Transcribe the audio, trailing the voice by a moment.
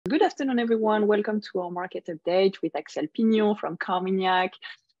afternoon, everyone. Welcome to our market update with Axelle Pinon from Carmignac.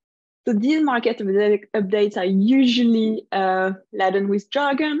 So these market updates are usually laden with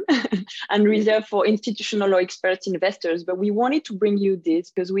jargon and reserved for institutional or expert investors. But we wanted to bring you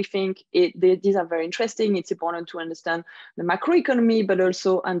this because we think these are very interesting. It's important to understand the macroeconomy, but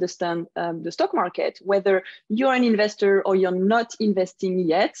also understand the stock market, whether you're an investor or you're not investing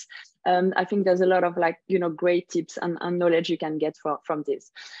yet. I think there's a lot of great tips and knowledge you can get from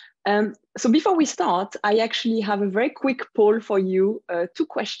this. So before we start, I actually have a very quick poll for you, 2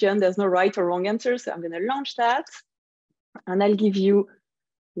 questions. There's no right or wrong answer, so I'm going to launch that. And I'll give you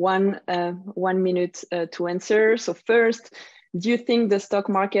one minute to answer. So first, do you think the stock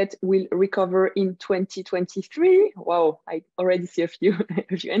market will recover in 2023? Wow, I already see a few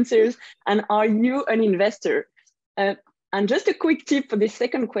answers. And are you an investor? And just a quick tip for the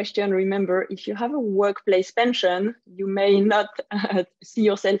second question, remember, if you have a workplace pension, you may not see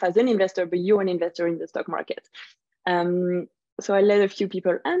yourself as an investor, but you're an investor in the stock market. So I'll let a few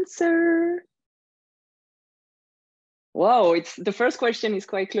people answer. Wow, the first question is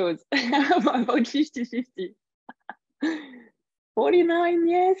quite close, about 50-50. 49,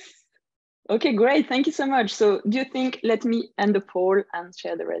 yes. Okay, great, thank you so much. So do you think, let me end the poll and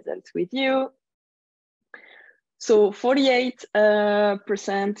share the results with you. So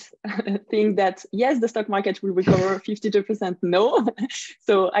 48% think that, yes, the stock market will recover, 52% no.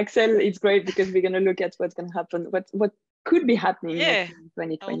 So Axelle, it's great because we're going to look at what's going to happen, what could be happening in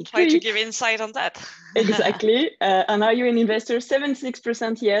 2023. I'll try to give insight on that. Exactly. And are you an investor?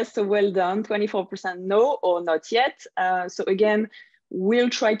 76% yes, so well done. 24% no or not yet. So again, we'll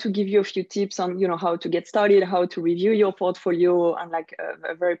try to give you a few tips on how to get started, how to review your portfolio, and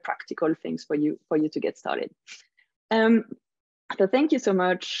very practical things for you to get started. So thank you so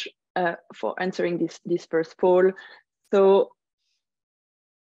much for answering this first poll. So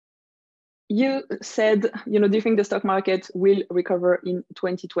you said, do you think the stock market will recover in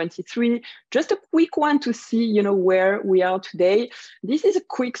 2023? Just a quick one to see, where we are today. This is a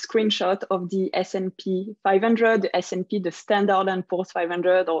quick screenshot of the S&P 500, the S&P, the Standard & Poor's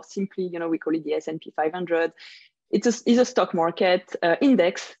 500, or simply, we call it the S&P 500. It's a stock market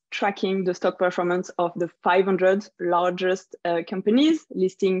index tracking the stock performance of the 500 largest companies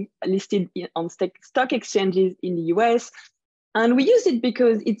listed on stock exchanges in the US. And we use it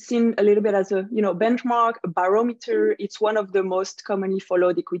because it's seen a little bit as a benchmark, a barometer. It's one of the most commonly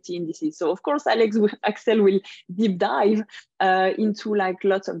followed equity indices. So of course, Axelle will deep dive into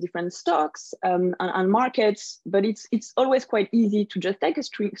lots of different stocks and markets, but it's always quite easy to just take a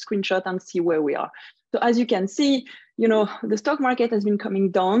screenshot and see where we are. So as you can see, the stock market has been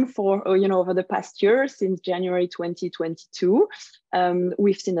coming down for, over the past year, since January 2022.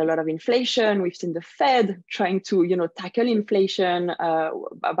 We've seen a lot of inflation. We've seen the Fed trying to, tackle inflation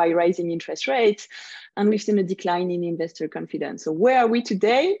by raising interest rates. And we've seen a decline in investor confidence. So where are we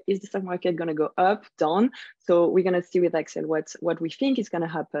today? Is the stock market going to go up, down? So we're going to see with Axelle what we think is going to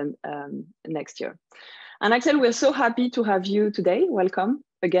happen next year. And Axelle, we're so happy to have you today. Welcome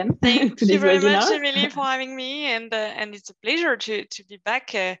again. Thank you very much, Emilie, for having me. And it's a pleasure to be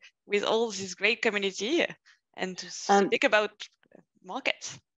back with all this great community and to speak about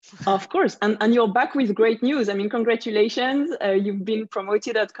markets. Of course. And you're back with great news. I mean, congratulations. You've been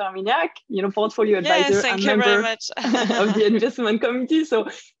promoted at Carmignac, portfolio advisor and member of the investment committee. So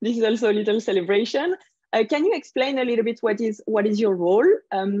this is also a little celebration. Can you explain a little bit what is your role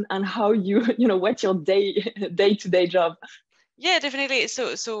and how what's your day-to-day job? Yeah, definitely.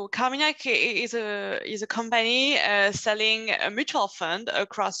 So Carmignac is a company selling a mutual fund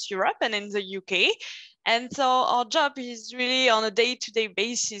across Europe and in the UK. And so our job is really on a day-to-day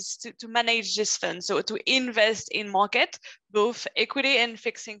basis to manage this fund. So to invest in market, both equity and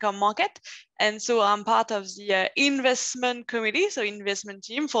fixed income market. And so I'm part of the investment committee, so investment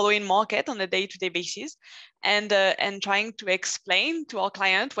team following market on a day-to-day basis and trying to explain to our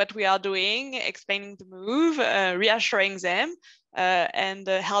client what we are doing, explaining the move, reassuring them and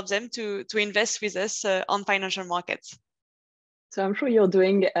help them to invest with us on financial markets. So I'm sure you're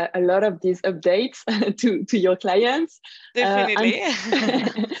doing a lot of these updates to your clients. Definitely.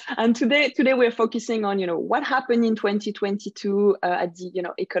 And today we're focusing on what happened in 2022 at the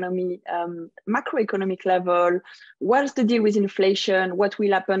macroeconomic level. What's the deal with inflation? What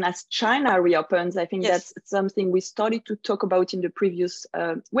will happen as China reopens? I think that's something we started to talk about in the previous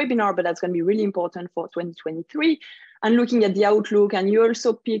webinar, but that's going to be really important for 2023. And looking at the outlook, and you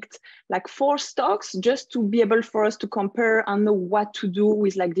also picked 4 stocks just to be able for us to compare and know what to do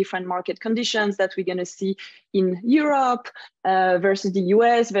with different market conditions that we're going to see in Europe versus the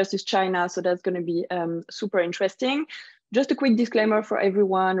US versus China. So that's going to be super interesting. Just a quick disclaimer for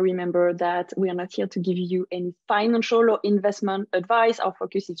everyone. Remember that we are not here to give you any financial or investment advice. Our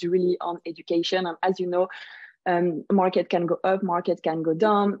focus is really on education. And as you know, market can go up, market can go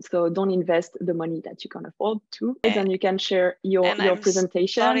down. So don't invest the money that you can afford to. And you can share your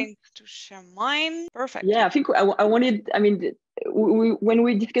presentation. Starting to share mine. Perfect. Yeah, I think I wanted, I mean, when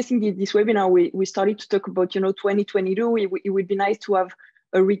we're discussing this webinar, we started to talk about, 2022. It would be nice to have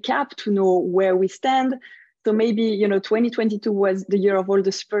a recap to know where we stand. So maybe, 2022 was the year of all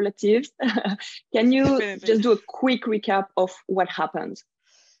the superlatives. Can you just do a quick recap of what happened?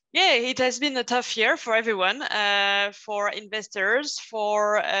 Yeah, it has been a tough year for everyone, for investors,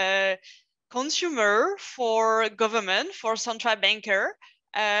 for consumer, for government, for central banker.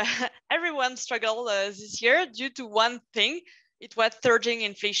 Everyone struggled this year due to one thing. It was surging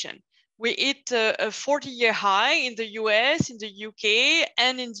inflation. We hit a 40-year high in the US, in the UK,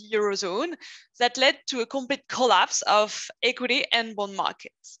 and in the Eurozone that led to a complete collapse of equity and bond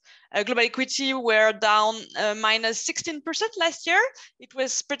markets. Global equity were down minus 16% last year. It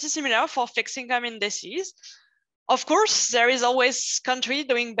was pretty similar for fixed income indices. Of course, there is always country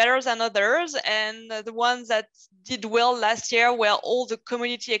doing better than others, and the ones that did well last year were all the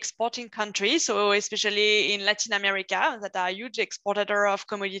commodity exporting countries, so especially in Latin America, that are a huge exporter of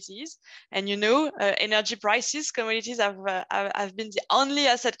commodities. And energy prices, commodities have been the only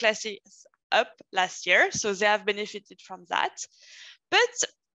asset classes up last year, so they have benefited from that. But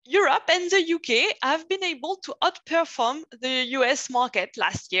Europe and the UK have been able to outperform the US market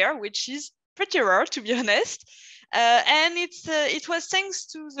last year, which is pretty rare, to be honest. And it was thanks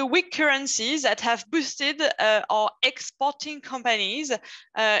to the weak currencies that have boosted our exporting companies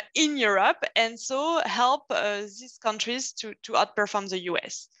in Europe, and so help these countries to outperform the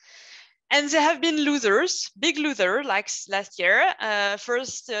US. And there have been losers, big losers, like last year.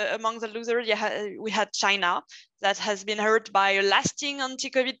 First, among the losers, we had China, that has been hurt by a lasting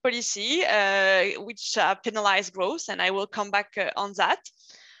anti-COVID policy, which penalized growth, and I will come back on that.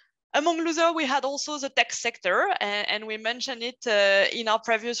 Among losers, we had also the tech sector, and we mentioned it in our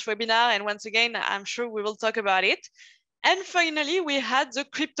previous webinar, and once again, I'm sure we will talk about it. And finally, we had the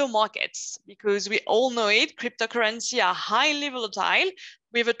crypto markets, because we all know it, cryptocurrency are highly volatile,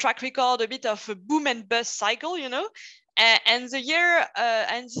 with a track record, a bit of a boom and bust cycle, and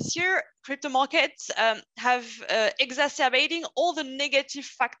this year, crypto markets have exacerbating all the negative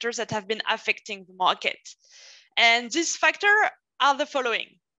factors that have been affecting the market. And these factors are the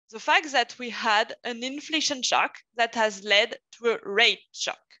following. The fact that we had an inflation shock that has led to a rate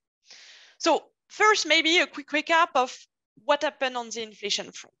shock. So first, maybe a quick recap of what happened on the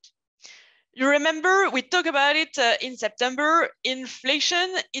inflation front. You remember we talked about it in September.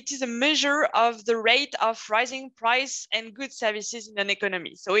 Inflation, it is a measure of the rate of rising price and goods services in an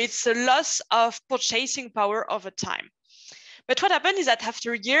economy. So it's a loss of purchasing power over time. But what happened is that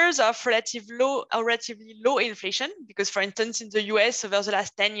after years of relatively low inflation, because for instance, in the US over the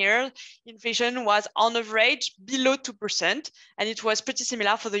last 10 years, inflation was on average below 2%, and it was pretty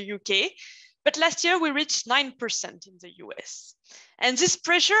similar for the UK. But last year we reached 9% in the US. And this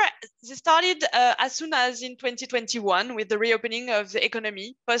pressure, this started as soon as in 2021 with the reopening of the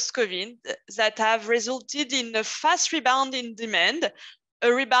economy post-COVID that have resulted in a fast rebound in demand,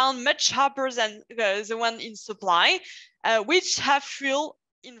 a rebound much sharper than the one in supply, which have fueled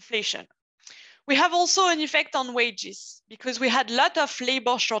inflation. We have also an effect on wages because we had a lot of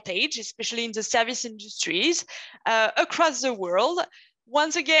labor shortage, especially in the service industries across the world.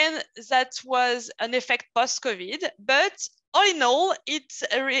 Once again, that was an effect post-COVID, but all in all,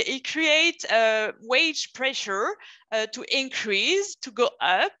 it creates wage pressure to increase, to go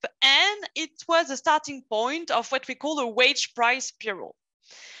up, and it was a starting point of what we call a wage price spiral.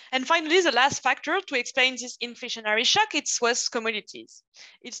 And finally, the last factor to explain this inflationary shock, it was commodities.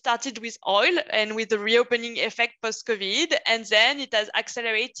 It started with oil and with the reopening effect post-COVID, and then it has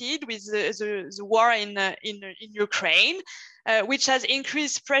accelerated with the war in Ukraine, which has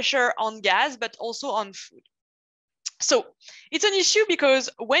increased pressure on gas, but also on food. So it's an issue because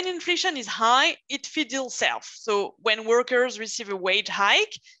when inflation is high, it feeds itself. So when workers receive a wage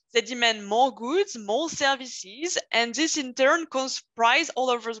hike, they demand more goods, more services, and this in turn causes price all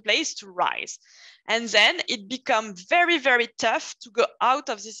over the place to rise. And then it becomes very, very tough to go out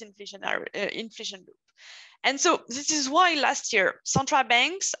of this inflation loop. And so this is why last year, central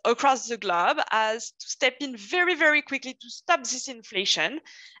banks across the globe has to step in very, very quickly to stop this inflation.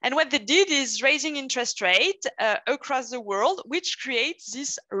 And what they did is raising interest rate across the world, which creates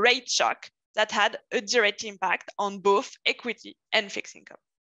this rate shock that had a direct impact on both equity and fixed income.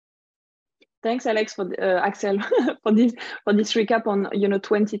 Thanks, Alex, for Axelle for this recap on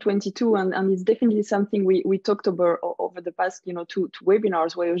 2022, and it's definitely something we talked about over the past two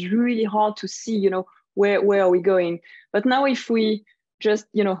webinars, where it was really hard to see where are we going. But now, if we just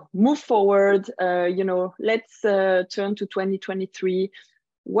move forward, let's turn to 2023.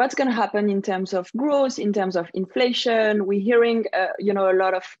 What's going to happen in terms of growth, in terms of inflation? We're hearing a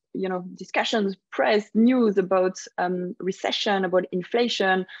lot of discussions, press, news about recession, about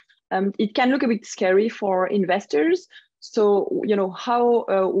inflation. It can look a bit scary for investors. So, how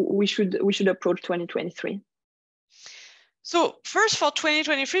we should approach 2023. So first, for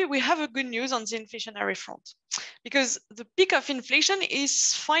 2023, we have a good news on the inflationary front, because the peak of inflation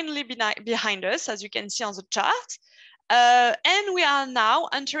is finally behind us, as you can see on the chart. And we are now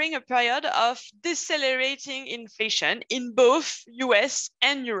entering a period of decelerating inflation in both US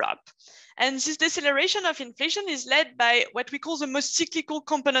and Europe. And this deceleration of inflation is led by what we call the most cyclical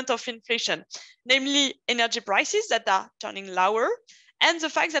component of inflation, namely energy prices that are turning lower, and the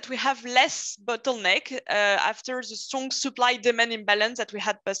fact that we have less bottleneck after the strong supply-demand imbalance that we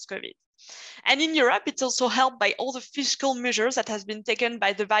had post-COVID. And in Europe, it's also helped by all the fiscal measures that has been taken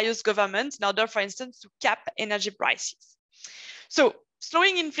by the various governments in order, for instance, to cap energy prices. So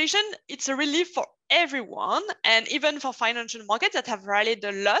slowing inflation, it's a relief for everyone, and even for financial markets that have rallied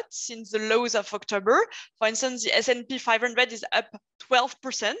a lot since the lows of October. For instance, the S&P 500 is up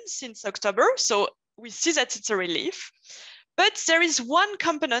 12% since October. So we see that it's a relief. But there is one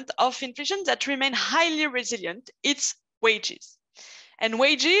component of inflation that remains highly resilient. It's wages. And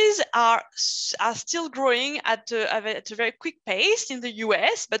wages are still growing at a very quick pace in the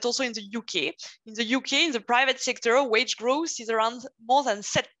US, but also in the UK. In the UK, in the private sector, wage growth is around more than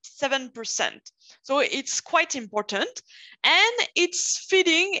 7%. So it's quite important. And it's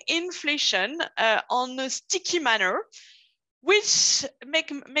feeding inflation on a sticky manner, which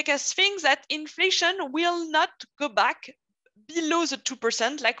make us think that inflation will not go back below the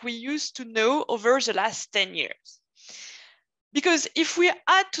 2% like we used to know over the last 10 years. Because if we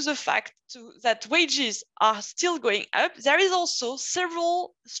add to the fact that wages are still going up, there is also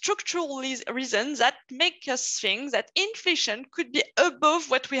several structural reasons that make us think that inflation could be above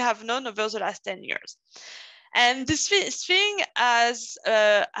what we have known over the last 10 years. And this thing has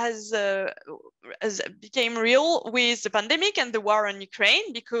became real with the pandemic and the war in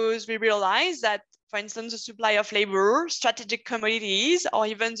Ukraine, because we realized that, for instance, the supply of labor, strategic commodities, or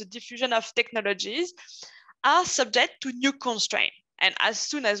even the diffusion of technologies are subject to new constraint. And as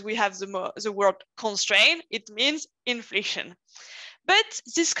soon as we have the word constraint, it means inflation. But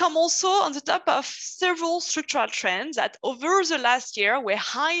this comes also on the top of several structural trends that over the last year were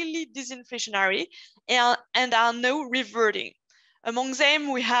highly disinflationary and are now reverting. Among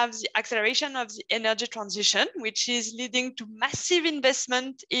them, we have the acceleration of the energy transition, which is leading to massive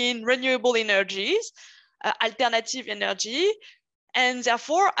investment in renewable energies, alternative energy. And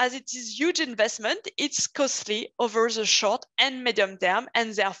therefore, as it is huge investment, it's costly over the short and medium term,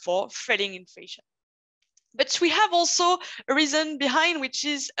 and therefore fueling inflation. But we have also a reason behind, which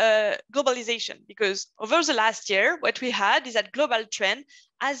is globalization, because over the last year, what we had is that global trend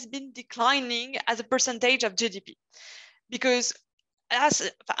has been declining as a percentage of GDP. Because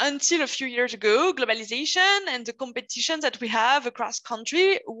until a few years ago, globalization and the competition that we have across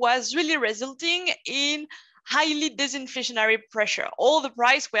country was really resulting in highly disinflationary pressure. All the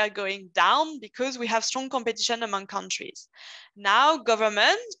prices were going down because we have strong competition among countries. Now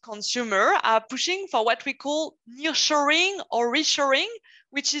government, consumer are pushing for what we call nearshoring or reshoring,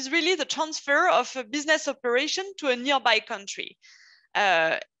 which is really the transfer of a business operation to a nearby country.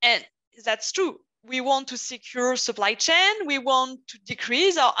 And that's true. We want to secure supply chain. We want to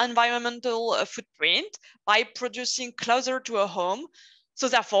decrease our environmental footprint by producing closer to a home. So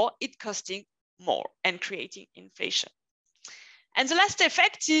therefore, it's costing more and creating inflation. And the last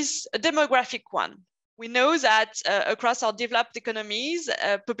effect is a demographic one. We know that across our developed economies,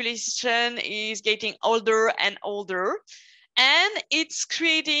 population is getting older and older, and it's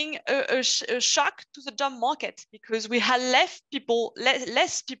creating a shock to the job market, because we have less people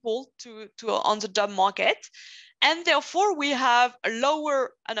on the job market, and therefore we have a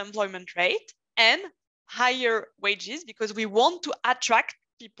lower unemployment rate and higher wages, because we want to attract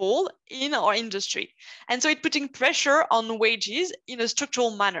people in our industry. And so it's putting pressure on wages in a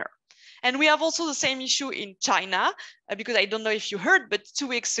structural manner. And we have also the same issue in China, because I don't know if you heard, but 2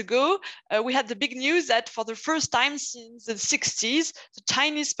 weeks ago, we had the big news that for the first time since the 60s, the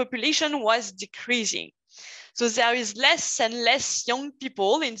Chinese population was decreasing. So there is less and less young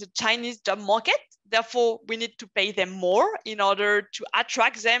people in the Chinese job market. Therefore, we need to pay them more in order to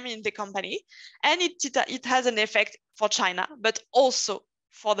attract them in the company. And it has an effect for China, but also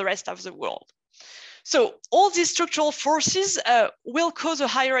for the rest of the world. So all these structural forces will cause a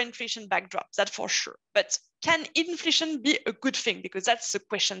higher inflation backdrop, that's for sure. But can inflation be a good thing? Because that's the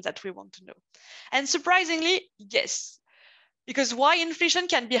question that we want to know. And surprisingly, yes. Because while inflation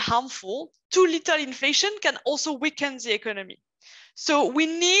can be harmful, too little inflation can also weaken the economy. So we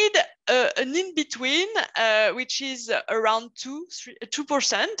need an in-between, which is around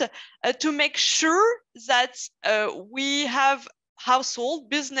 2%, to make sure that we have household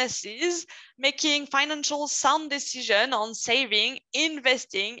businesses making financial sound decision on saving,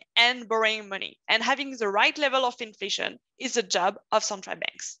 investing, and borrowing money. And having the right level of inflation is the job of central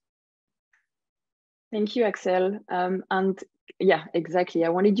banks. Thank you, Axelle. And yeah, exactly. I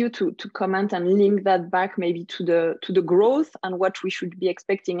wanted you to comment and link that back maybe to the growth and what we should be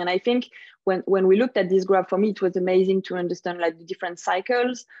expecting. And I think when we looked at this graph, for me, it was amazing to understand like the different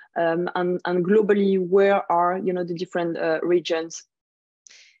cycles and globally, where are the different regions?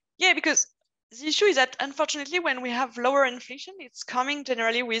 Yeah, because the issue is that unfortunately, when we have lower inflation, it's coming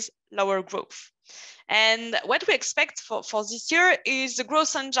generally with lower growth. And what we expect for this year is the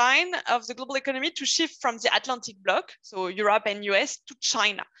growth engine of the global economy to shift from the Atlantic bloc, so Europe and US, to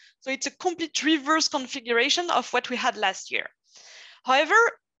China. So it's a complete reverse configuration of what we had last year. However,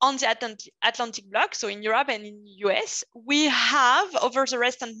 on the Atlantic bloc, so in Europe and in the US, we have, over the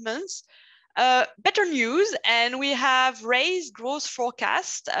recent months, better news, and we have raised growth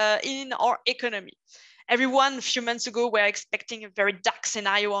forecast in our economy. Everyone a few months ago were expecting a very dark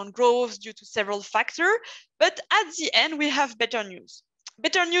scenario on growth due to several factors, but at the end we have better news.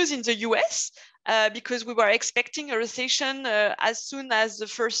 Better news in the US because we were expecting a recession as soon as the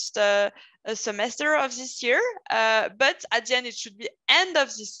first semester of this year, but at the end it should be end of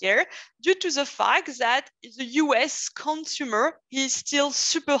this year due to the fact that the US consumer is still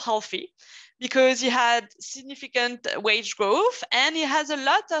super healthy, because he had significant wage growth and he has a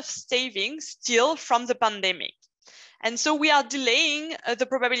lot of savings still from the pandemic. And so we are delaying the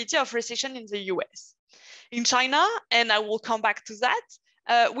probability of recession in the US. In China, and I will come back to that,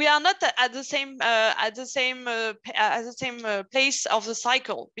 we are not at the same place of the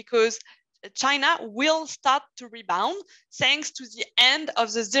cycle, because China will start to rebound thanks to the end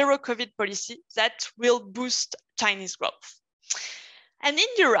of the zero COVID policy that will boost Chinese growth. And in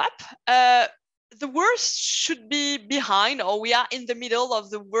Europe, the worst should be behind, or we are in the middle of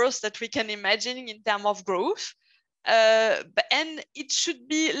the worst that we can imagine in terms of growth. And it should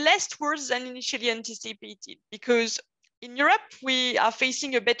be less worse than initially anticipated, because in Europe, we are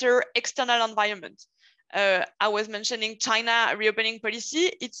facing a better external environment. I was mentioning China reopening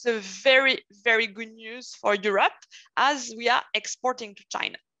policy. It's a very, very good news for Europe as we are exporting to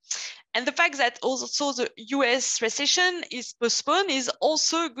China. And the fact that also the US recession is postponed is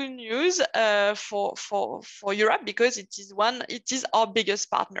also good news for Europe, because it is our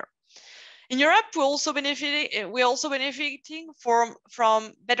biggest partner. In Europe, we're also benefiting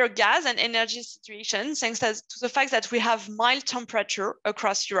from better gas and energy situation, thanks to the fact that we have mild temperature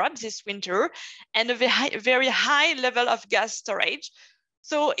across Europe this winter and a very high level of gas storage.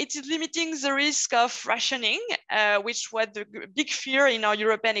 So it is limiting the risk of rationing, which was the big fear in our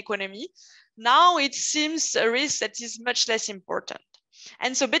European economy. Now it seems a risk that is much less important.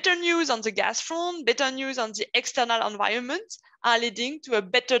 And so better news on the gas front, better news on the external environment are leading to a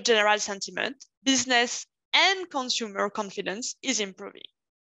better general sentiment. Business and consumer confidence is improving.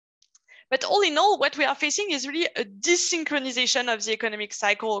 But all in all, what we are facing is really a desynchronization of the economic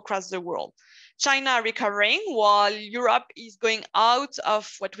cycle across the world. China recovering while Europe is going out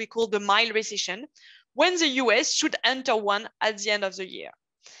of what we call the mild recession, when the US should enter one at the end of the year.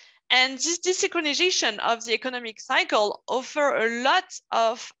 And this desynchronization of the economic cycle offers a lot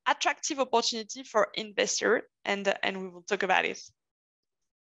of attractive opportunity for investors, and we will talk about it.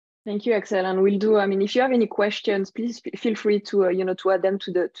 Thank you, Axelle. And we'll do, I mean, if you have any questions, please feel free to, to add them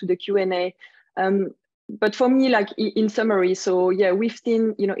to the Q&A. But for me, like in summary, so yeah, we've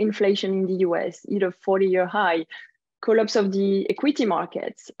seen, inflation in the US, either 40-year high, collapse of the equity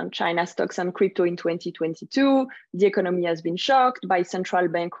markets and China stocks and crypto in 2022. The economy has been shocked by central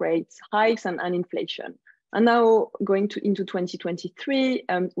bank rates hikes and inflation. And now going into 2023,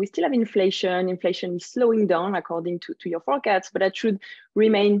 we still have inflation. Inflation is slowing down according to your forecasts, but that should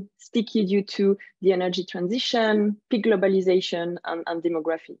remain sticky due to the energy transition, peak globalization, and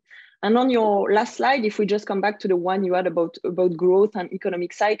demography. And on your last slide, if we just come back to the one you had about growth and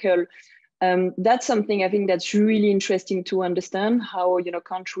economic cycle, that's something I think that's really interesting to understand, how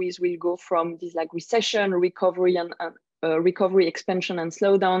countries will go from this like recession, recovery, and recovery, expansion, and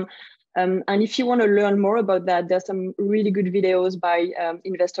slowdown. And if you want to learn more about that, there's some really good videos by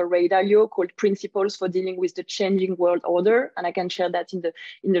investor Ray Dalio called Principles for Dealing with the Changing World Order. And I can share that in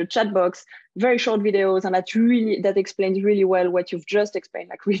the chat box. Very short videos, and that explains really well what you've just explained,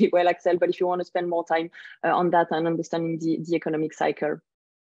 like really well, Axelle. But if you want to spend more time on that and understanding the economic cycle.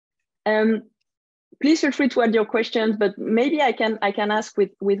 Please feel free to add your questions, but maybe I can ask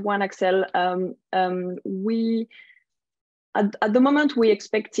with one, Axelle. At the moment, we're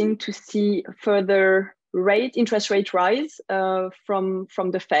expecting to see further interest rate rise from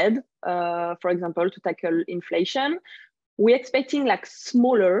the Fed, for example, to tackle inflation. We're expecting like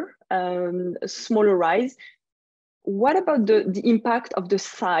smaller rise. What about the impact of the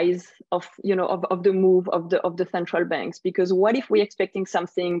size of the move of the central banks? Because what if we're expecting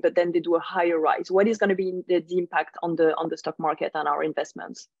something, but then they do a higher rise? What is going to be the impact on the stock market and our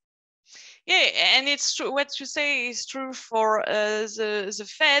investments? Yeah, and it's true. What you say is true for the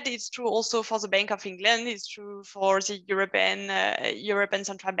Fed. It's true also for the Bank of England. It's true for the European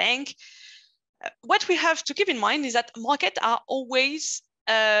Central Bank. What we have to keep in mind is that markets are always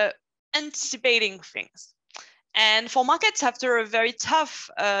anticipating things. And for markets, after a very tough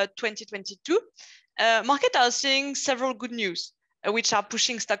 2022, markets are seeing several good news, which are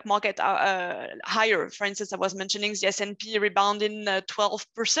pushing stock market higher. For instance, I was mentioning the S&P rebounding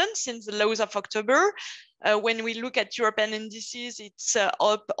 12% since the lows of October. When we look at European indices, it's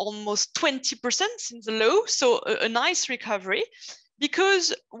up almost 20% since the low. So a nice recovery,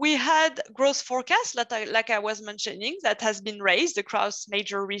 because we had growth forecasts like I was mentioning that has been raised across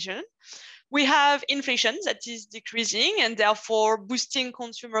major regions. We have inflation that is decreasing and therefore boosting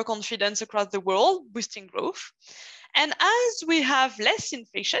consumer confidence across the world, boosting growth. And as we have less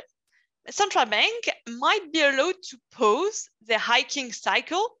inflation, the central bank might be allowed to pause the hiking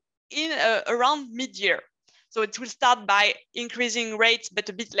cycle in around mid-year. So it will start by increasing rates, but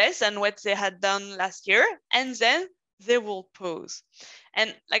a bit less than what they had done last year. And then they will pause.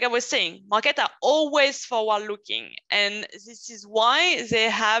 And like I was saying, markets are always forward looking. And this is why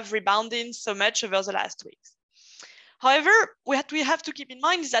they have rebounded so much over the last weeks. However, what we have to keep in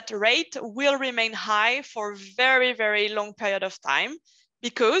mind is that the rate will remain high for a very, very long period of time,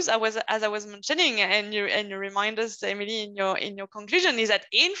 because as I was mentioning, and you remind us, Emilie, in your conclusion, is that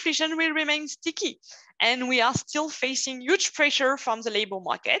inflation will remain sticky, and we are still facing huge pressure from the labor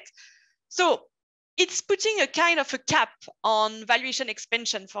market. So it's putting a kind of a cap on valuation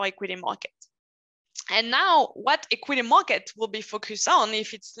expansion for equity market. And now what equity market will be focused on,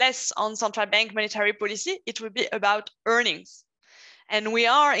 if it's less on central bank monetary policy, it will be about earnings. And we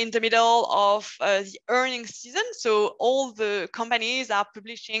are in the middle of the earnings season. So all the companies are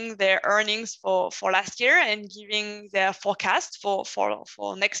publishing their earnings for last year and giving their forecast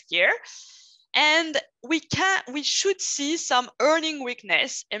for next year. And we should see some earning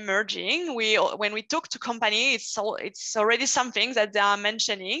weakness emerging. When we talk to companies, it's already something that they are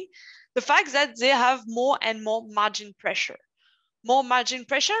mentioning. The fact that they have more and more margin pressure. More margin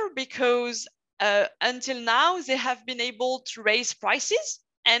pressure because until now, they have been able to raise prices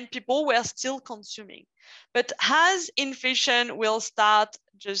and people were still consuming. But as inflation will start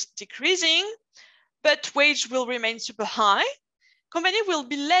just decreasing, but wage will remain super high, companies will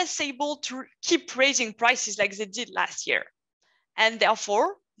be less able to keep raising prices like they did last year. And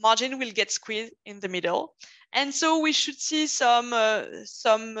therefore, margin will get squeezed in the middle. And so we should see some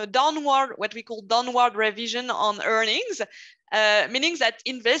downward, what we call downward revision on earnings, meaning that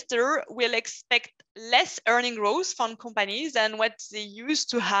investors will expect less earning growth from companies than what they used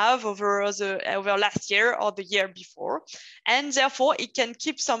to have over last year or the year before. And therefore, it can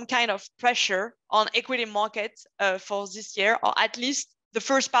keep some kind of pressure on equity markets for this year, or at least the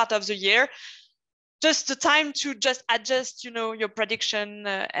first part of the year, just the time to just adjust, your prediction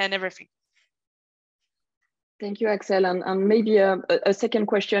and everything. Thank you, Axelle. And maybe a second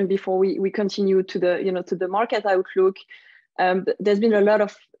question before we continue to the market outlook. There's been a lot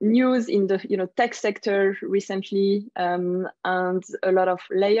of news in the tech sector recently, and a lot of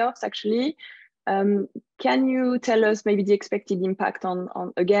layoffs actually. Can you tell us maybe the expected impact on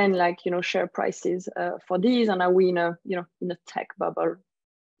again, like share prices for these, and are we in a tech bubble?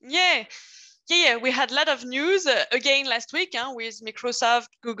 Yeah, we had a lot of news again last week with Microsoft,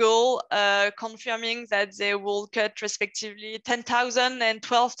 Google confirming that they will cut respectively 10,000 and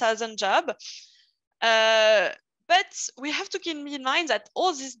 12,000 jobs. But we have to keep in mind that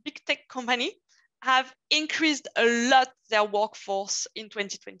all these big tech companies have increased a lot their workforce in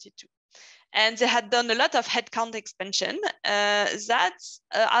 2022. And they had done a lot of headcount expansion that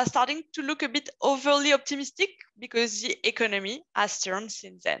are starting to look a bit overly optimistic because the economy has turned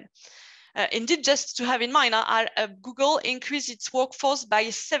since then. Indeed, just to have in mind, Google increased its workforce by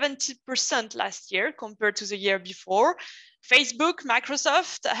 70% last year compared to the year before. Facebook,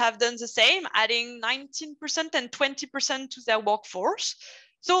 Microsoft have done the same, adding 19% and 20% to their workforce.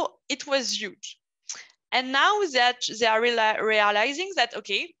 So it was huge. And now that they are realizing that,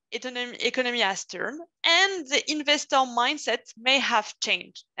 okay, economy has turned and the investor mindset may have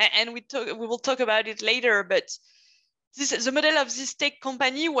changed. And we will talk about it later, but the model of this tech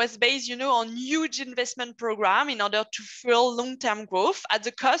company was based, on huge investment program in order to fuel long-term growth at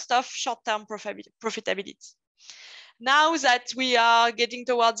the cost of short-term profitability. Now that we are getting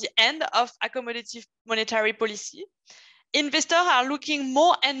towards the end of accommodative monetary policy, investors are looking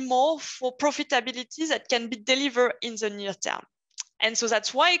more and more for profitability that can be delivered in the near term. And so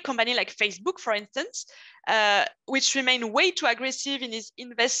that's why a company like Facebook, for instance, which remain way too aggressive in its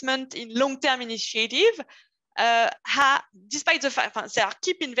investment in long-term initiative, despite the fact they are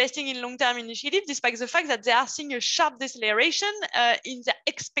keep investing in long-term initiative, despite the fact that they are seeing a sharp deceleration in their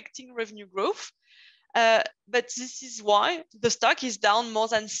expecting revenue growth. But this is why the stock is down more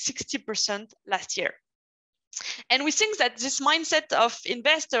than 60% last year. And we think that this mindset of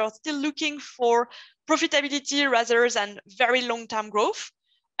investors still looking for profitability rather than very long-term growth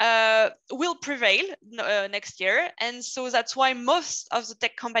will prevail next year. And so that's why most of the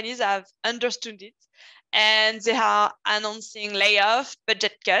tech companies have understood it. And they are announcing layoff,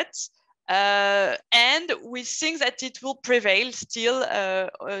 budget cuts. And we think that it will prevail still,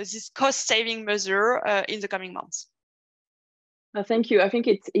 this cost-saving measure in the coming months. Thank you. I think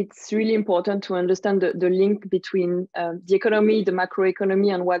it's really important to understand the link between the economy, the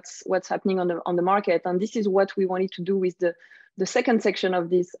macroeconomy, and what's happening on the market. And this is what we wanted to do with the second section of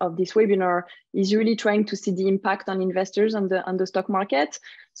this webinar, is really trying to see the impact on investors on the stock market.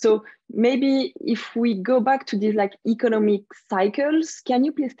 So maybe if we go back to these like economic cycles, can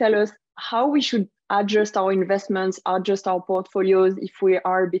you please tell us how we should adjust our investments, adjust our portfolios if we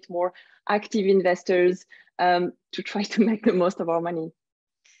are a bit more active investors to try to make the most of our money?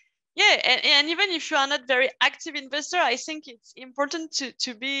 Yeah, and even if you are not very active investor, I think it's important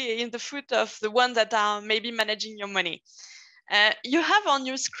to be in the foot of the ones that are maybe managing your money. You have on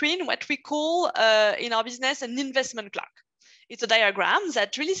your screen what we call in our business an investment clock. It's a diagram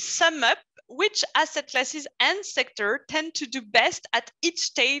that really sums up which asset classes and sector tend to do best at each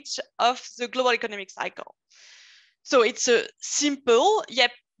stage of the global economic cycle. So it's a simple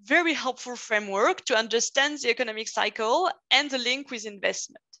yet very helpful framework to understand the economic cycle and the link with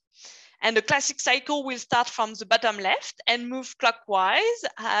investment. And the classic cycle will start from the bottom left and move clockwise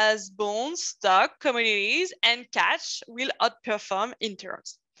as bonds, stock, commodities, and cash will outperform in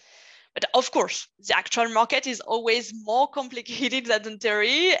turns. But of course, the actual market is always more complicated than in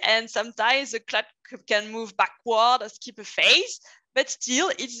theory, and sometimes the clock can move backward or skip a phase, but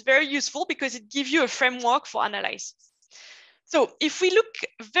still it's very useful because it gives you a framework for analysis. So if we look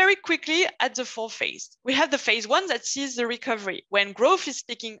very quickly at the four phases, we have the phase one that sees the recovery when growth is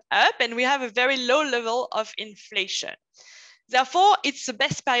picking up and we have a very low level of inflation. Therefore, it's the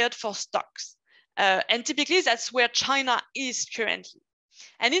best period for stocks. And typically that's where China is currently.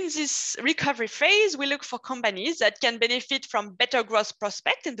 And in this recovery phase, we look for companies that can benefit from better growth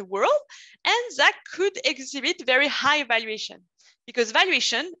prospects in the world and that could exhibit very high valuation. Because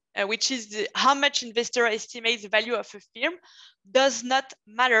valuation, which is how much investor estimates the value of a firm, does not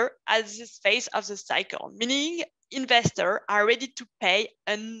matter at this phase of the cycle, meaning investors are ready to pay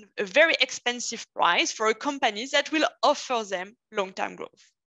a very expensive price for a company that will offer them long-term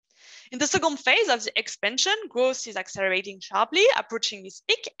growth. In the second phase of the expansion, growth is accelerating sharply, approaching its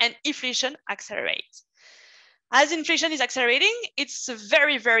peak, and inflation accelerates. As inflation is accelerating, it's a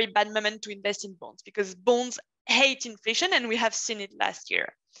very, very bad moment to invest in bonds because bonds hate inflation, and we have seen it last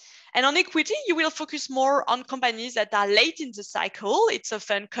year. And on equity, you will focus more on companies that are late in the cycle. It's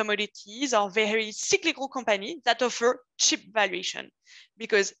often commodities or very cyclical companies that offer cheap valuation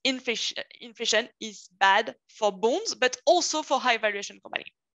because inflation is bad for bonds, but also for high valuation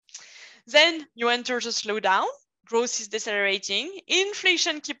companies. Then you enter the slowdown, growth is decelerating,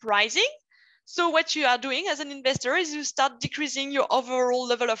 inflation keeps rising. So what you are doing as an investor is you start decreasing your overall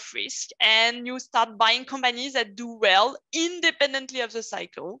level of risk and you start buying companies that do well independently of the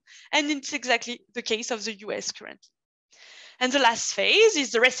cycle. And it's exactly the case of the US currently. And the last phase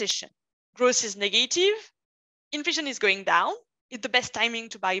is the recession. Growth is negative, inflation is going down, it's the best timing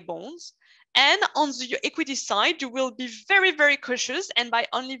to buy bonds. And on the equity side, you will be very, very cautious and buy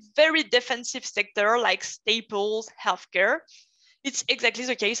only very defensive sector like staples, healthcare. It's exactly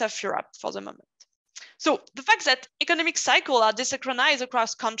the case of Europe for the moment. So the fact that economic cycles are desynchronized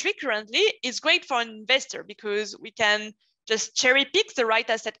across countries currently is great for an investor because we can just cherry pick the right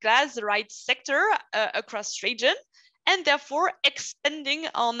asset class, the right sector across region, and therefore expanding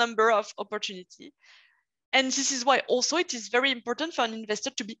our number of opportunity. And this is why also it is very important for an investor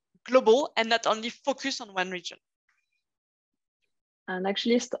to be global and not only focus on one region. And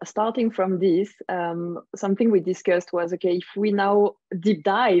actually, starting from this, something we discussed was, okay, if we now deep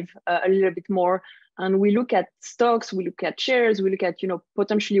dive a little bit more and we look at stocks, we look at shares, we look at,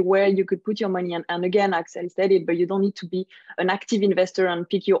 potentially where you could put your money. And again, Axelle said it, but you don't need to be an active investor and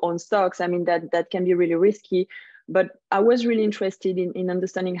pick your own stocks. I mean, that can be really risky. But I was really interested in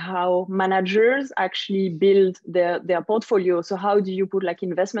understanding how managers actually build their portfolio. So how do you put like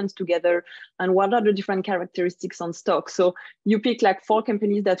investments together, and what are the different characteristics on stocks? So you pick like 4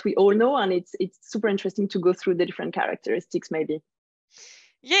 companies that we all know, and it's super interesting to go through the different characteristics maybe.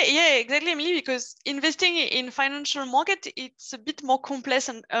 Yeah, exactly, Emilie, because investing in financial market, it's a bit more complex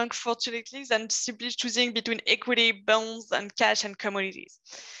and unfortunately than simply choosing between equity, bonds, and cash and commodities.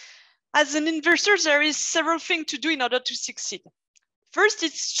 As an investor, there is several things to do in order to succeed. First,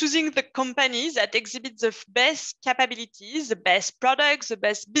 it's choosing the companies that exhibit the best capabilities, the best products, the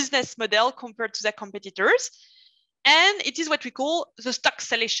best business model compared to their competitors. And it is what we call the stock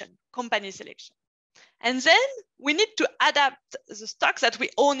selection, company selection. And then we need to adapt the stocks that we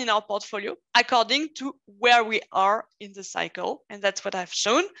own in our portfolio according to where we are in the cycle. And that's what I've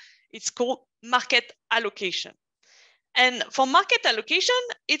shown. It's called market allocation. And for market allocation,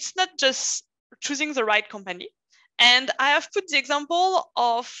 it's not just choosing the right company. And I have put the example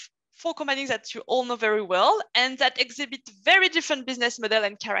of 4 companies that you all know very well and that exhibit very different business model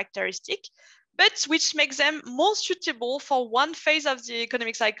and characteristic, but which makes them more suitable for one phase of the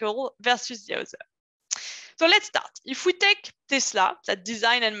economic cycle versus the other. So let's start. If we take Tesla, that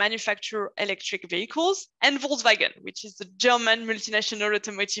design and manufacture electric vehicles, and Volkswagen, which is the German multinational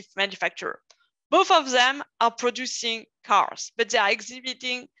automotive manufacturer, both of them are producing cars, but they are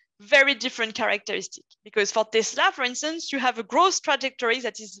exhibiting very different characteristics. Because for Tesla, for instance, you have a growth trajectory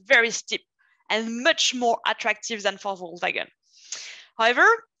that is very steep and much more attractive than for Volkswagen. However,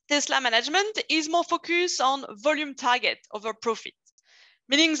 Tesla management is more focused on volume target over profit,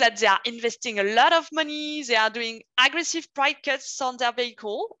 meaning that they are investing a lot of money, they are doing aggressive price cuts on their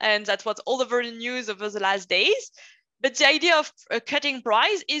vehicle, and that was all over the news over the last days. But the idea of cutting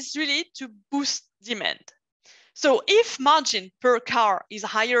price is really to boost demand. So if margin per car is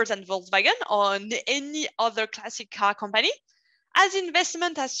higher than Volkswagen or any other classic car company, as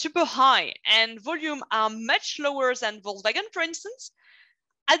investment is super high and volume are much lower than Volkswagen, for instance,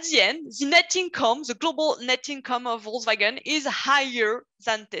 at the end, the net income, the global net income of Volkswagen is higher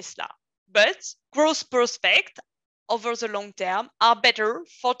than Tesla. But growth prospects over the long term are better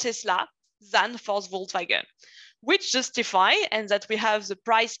for Tesla than for Volkswagen, which justify, and that we have the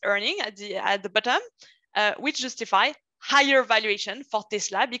price earning at the bottom, which justify higher valuation for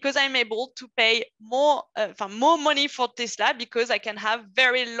Tesla because I'm able to pay more money for Tesla because I can have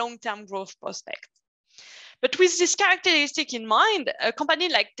very long-term growth prospects. But with this characteristic in mind, a company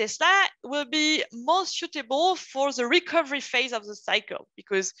like Tesla will be more suitable for the recovery phase of the cycle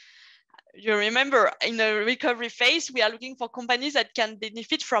because you remember in a recovery phase, we are looking for companies that can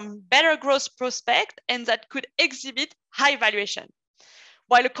benefit from better growth prospect and that could exhibit high valuation.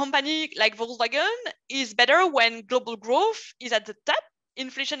 While a company like Volkswagen is better when global growth is at the top,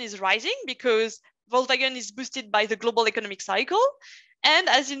 inflation is rising because Volkswagen is boosted by the global economic cycle. And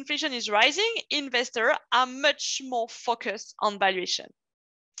as inflation is rising, investors are much more focused on valuation.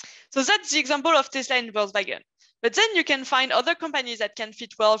 So that's the example of Tesla and Volkswagen. But then you can find other companies that can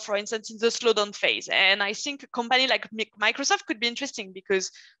fit well, for instance, in the slowdown phase. And I think a company like Microsoft could be interesting because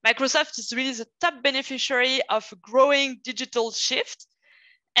Microsoft is really the top beneficiary of a growing digital shift.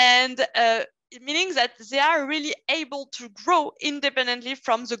 And meaning that they are really able to grow independently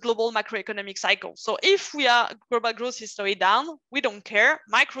from the global macroeconomic cycle. So if global growth is slowing down, we don't care.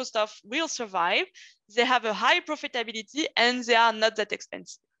 Microsoft will survive. They have a high profitability and they are not that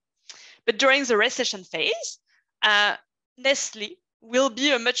expensive. But during the recession phase, Nestle will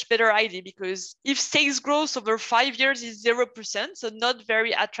be a much better idea because if sales growth over 5 years is 0%, so not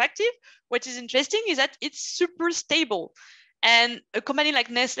very attractive, what is interesting is that it's super stable. And a company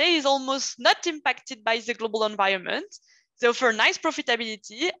like Nestle is almost not impacted by the global environment. They offer nice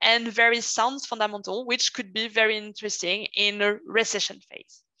profitability and very sound fundamental, which could be very interesting in a recession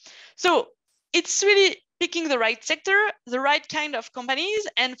phase. So it's really picking the right sector, the right kind of companies.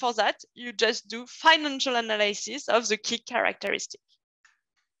 And for that, you just do financial analysis of the key characteristics.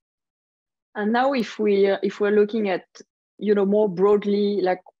 And now if we're looking at, more broadly,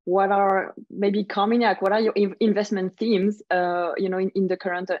 like what are maybe Carmignac, what are your investment themes, in the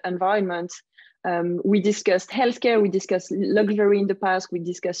current environment? We discussed healthcare, we discussed luxury in the past, we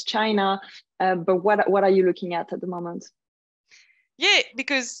discussed China, but what are you looking at the moment? Yeah,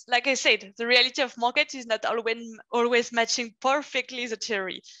 because like I said, the reality of market is not always matching perfectly the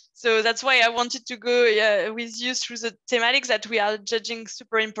theory. So that's why I wanted to go with you through the thematics that we are judging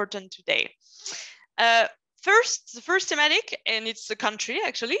super important today. The first thematic, and it's a country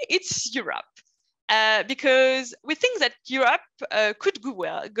actually, it's Europe. Because we think that Europe could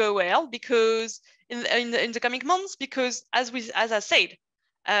go well because in the coming months, because as I said,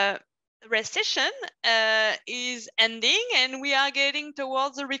 recession is ending and we are getting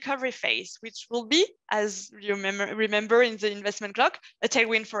towards the recovery phase, which will be, as you remember in the investment clock, a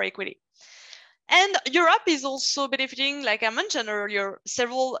tailwind for equity. And Europe is also benefiting, like I mentioned earlier,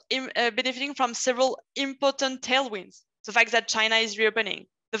 benefiting from several important tailwinds. The fact that China is reopening,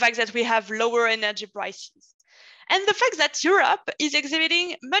 the fact that we have lower energy prices, and the fact that Europe is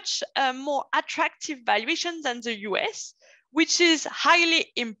exhibiting much more attractive valuations than the US, which is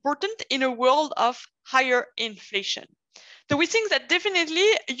highly important in a world of higher inflation. So we think that definitely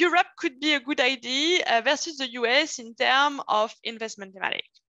Europe could be a good idea versus the US in terms of investment thematic.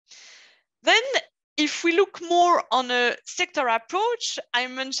 Then if we look more on a sector approach, I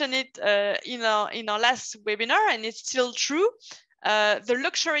mentioned it in our last webinar, and it's still true. The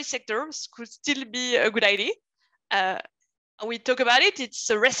luxury sectors could still be a good idea. We talk about it,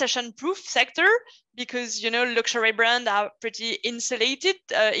 it's a recession-proof sector because, luxury brands are pretty insulated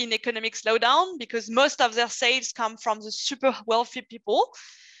in economic slowdown because most of their sales come from the super wealthy people.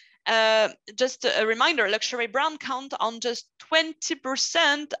 Just a reminder, luxury brand count on just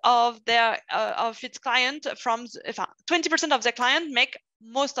 20% of its client 20% of their client make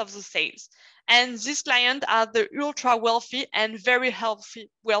most of the sales. And these clients are the ultra wealthy and very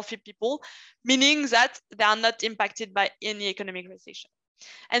wealthy people, meaning that they are not impacted by any economic recession.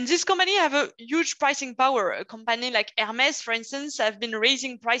 And this company have a huge pricing power. A company like Hermes, for instance, have been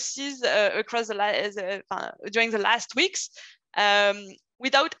raising prices across during the last weeks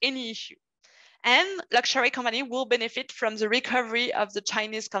without any issue. And luxury company will benefit from the recovery of the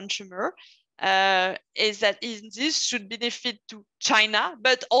Chinese consumer. This should benefit to China,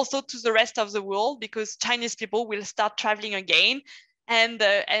 but also to the rest of the world because Chinese people will start traveling again and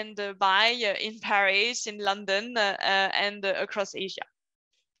buy in Paris, in London, and across Asia.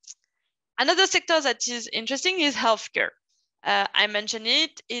 Another sector that is interesting is healthcare. I mentioned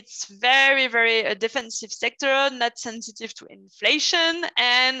it, it's very, very a defensive sector, not sensitive to inflation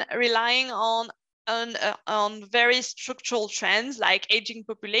and relying on very structural trends like aging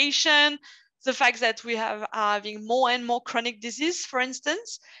population, the fact that we are having more and more chronic disease, for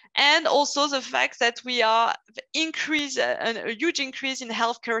instance, and also the fact that we are a huge increase in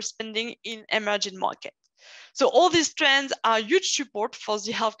healthcare spending in emerging markets. So all these trends are huge support for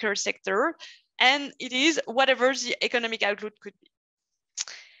the healthcare sector, and it is whatever the economic outlook could be.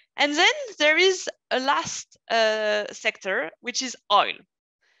 And then there is a last sector, which is oil.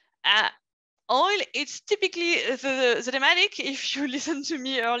 Oil, it's typically the thematic, if you listened to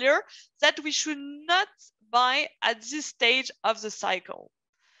me earlier, that we should not buy at this stage of the cycle.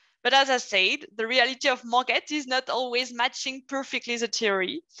 But as I said, the reality of market is not always matching perfectly the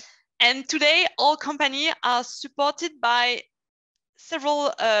theory. And today, all companies are supported by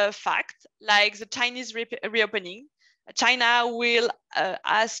several facts, like the Chinese reopening. China will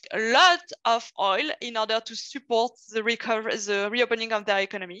ask a lot of oil in order to support the reopening of their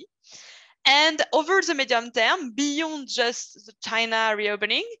economy. And over the medium term, beyond just the China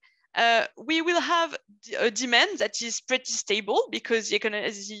reopening, we will have a demand that is pretty stable because the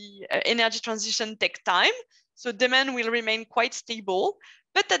energy transition takes time. So demand will remain quite stable.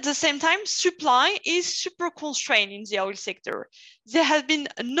 But at the same time, supply is super constrained in the oil sector. There has been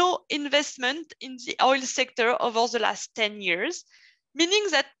no investment in the oil sector over the last 10 years, meaning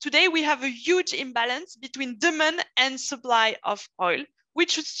that today we have a huge imbalance between demand and supply of oil,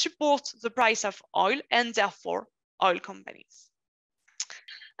 which should support the price of oil and therefore oil companies.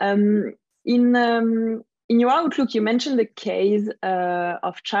 In your outlook, you mentioned the case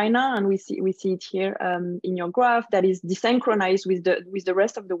of China, and we see it here in your graph that is desynchronized with the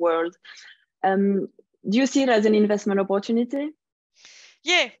rest of the world. Do you see it as an investment opportunity?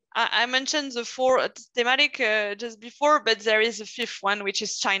 Yeah, I mentioned the four thematic just before, but there is a fifth one, which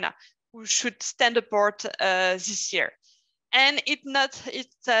is China, who should stand apart this year. And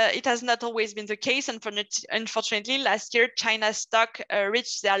it has not always been the case. Unfortunately, last year, China's stock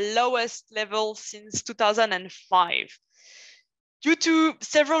reached their lowest level since 2005. Due to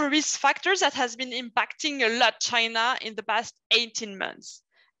several risk factors that has been impacting a lot China in the past 18 months.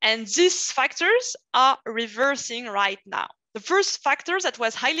 And these factors are reversing right now. The first factor that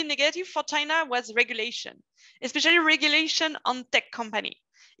was highly negative for China was regulation, especially regulation on tech company.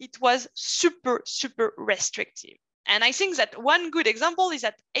 It was super, super restrictive. And I think that one good example is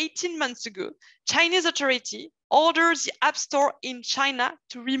that 18 months ago, Chinese authority ordered the App Store in China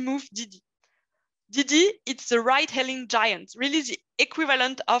to remove Didi. Didi, it's the ride-hailing giant, really the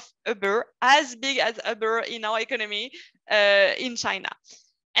equivalent of Uber, as big as Uber in our economy in China.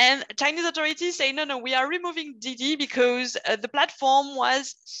 And Chinese authorities say, no, we are removing Didi because the platform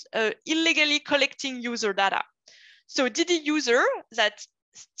was illegally collecting user data. So Didi user that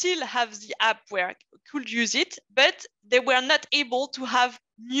still have the app where could use it, but they were not able to have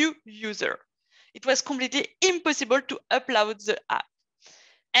new user. It was completely impossible to upload the app.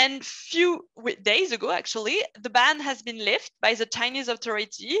 And few days ago, actually, the ban has been lifted by the Chinese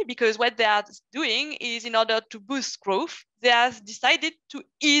authority because what they are doing is, in order to boost growth, they have decided to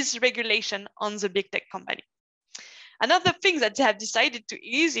ease regulation on the big tech company. Another thing that they have decided to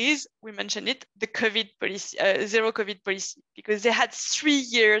ease is, we mentioned it, the COVID policy, zero COVID policy, because they had 3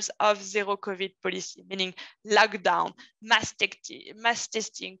 years of zero COVID policy, meaning lockdown, mass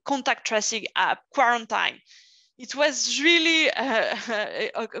testing, contact tracing app, quarantine. It was really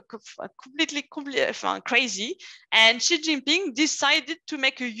completely crazy. And Xi Jinping decided to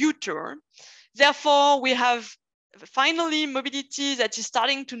make a U-turn. Therefore, we have finally mobility that is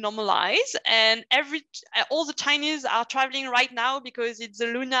starting to normalize, and all the Chinese are traveling right now because it's the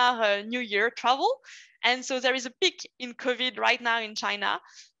Lunar New Year travel. And so there is a peak in COVID right now in China.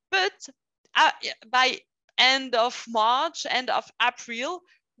 But by end of March, end of April,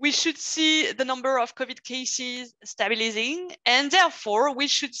 we should see the number of COVID cases stabilizing, and therefore we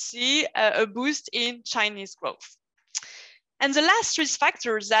should see a boost in Chinese growth. And the last risk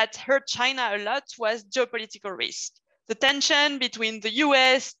factors that hurt China a lot was geopolitical risk, the tension between the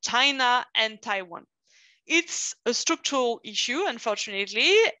US, China, and Taiwan. It's a structural issue,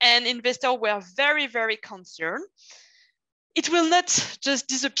 unfortunately, and investors were very, very concerned. It will not just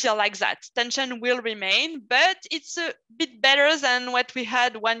disappear like that. Tension will remain, but it's a bit better than what we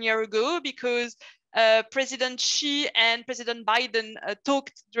had 1 year ago because President Xi and President Biden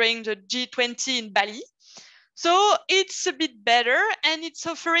talked during the G20 in Bali. So it's a bit better and it's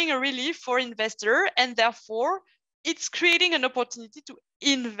offering a relief for investors, and therefore it's creating an opportunity to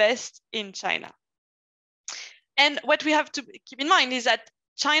invest in China. And what we have to keep in mind is that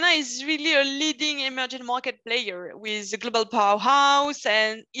China is really a leading emerging market player with a global powerhouse,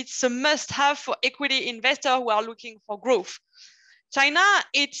 and it's a must-have for equity investors who are looking for growth. China,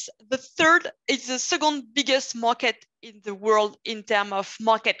 it's the second biggest market in the world in terms of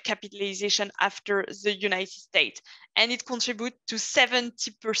market capitalization after the United States, and it contributes to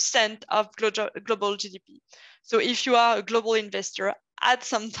 70% of global GDP. So if you are a global investor, at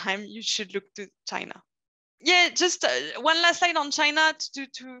some time you should look to China. Yeah, just one last slide on China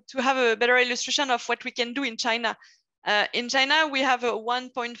to have a better illustration of what we can do in China. In China, we have a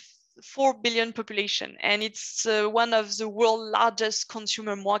 1.4 billion population, and it's one of the world's largest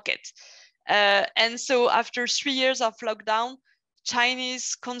consumer markets. And so after 3 years of lockdown,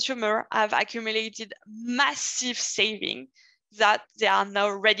 Chinese consumers have accumulated massive savings that they are now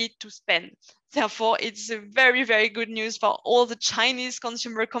ready to spend. Therefore, it's a very, very good news for all the Chinese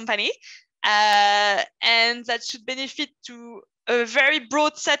consumer companies. And that should benefit to a very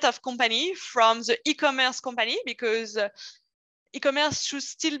broad set of companies, from the e-commerce company, because e-commerce should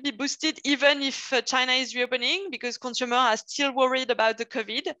still be boosted even if China is reopening, because consumers are still worried about the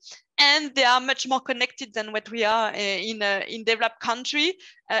COVID, and they are much more connected than what we are in developed countries,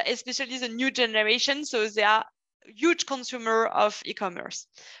 especially the new generation. So they are huge consumer of e-commerce.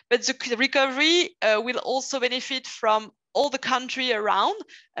 But the recovery will also benefit from all the country around.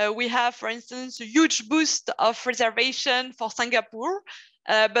 We have, for instance, a huge boost of reservation for Singapore,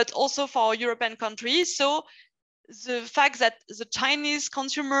 but also for European countries. So the fact that the Chinese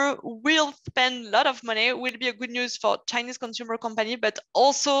consumer will spend a lot of money will be a good news for Chinese consumer company, but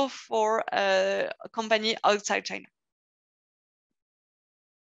also for a company outside China.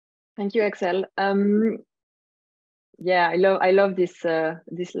 Thank you, Axelle. Yeah, I love this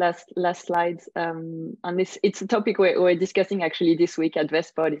last slides. And it's a topic we're discussing actually this week at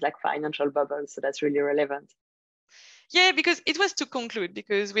Vestpod. It's like financial bubbles, so that's really relevant. Yeah, because it was to conclude,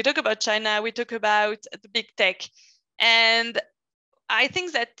 because we talk about China, we talk about the big tech, and I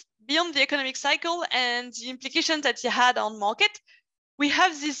think that beyond the economic cycle and the implications that it had on market, we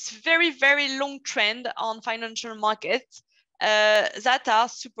have this very, very long trend on financial markets that are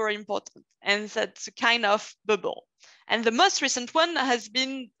super important, and that's a kind of bubble. And the most recent one has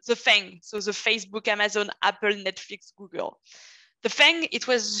been the FANG, so the Facebook, Amazon, Apple, Netflix, Google. The FANG, it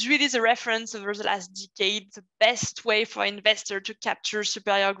was really the reference over the last decade, the best way for investors to capture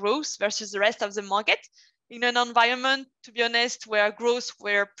superior growth versus the rest of the market in an environment, to be honest, where growth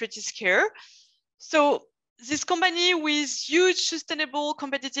were pretty scarce. So this company with huge sustainable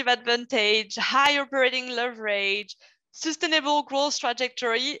competitive advantage, high operating leverage, sustainable growth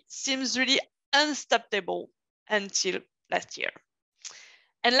trajectory seems really unstoppable until last year.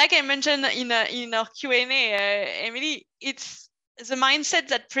 And like I mentioned in our Q&A, Emilie, it's the mindset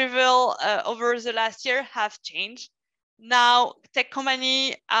that prevailed over the last year have changed. Now, tech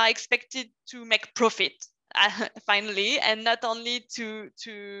companies are expected to make profit finally, and not only to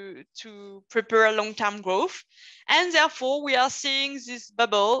prepare long-term growth. And therefore, we are seeing this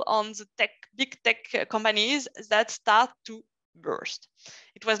bubble on the big tech companies that start to burst.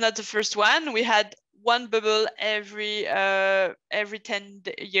 It was not the first one. We had one bubble every 10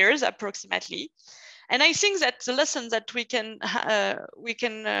 years approximately. And I think that the lesson that we can have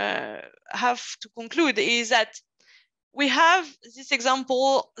to conclude is that we have this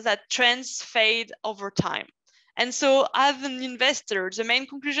example that trends fade over time. And so as an investor, the main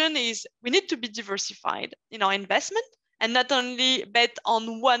conclusion is we need to be diversified in our investment and not only bet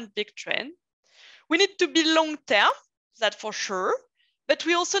on one big trend. We need to be long-term, that for sure, but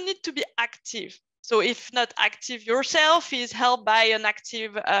we also need to be active. So if not active yourself, is helped by an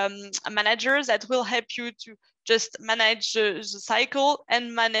active manager that will help you to just manage the cycle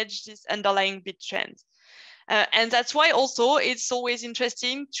and manage this underlying big trends. And that's why also it's always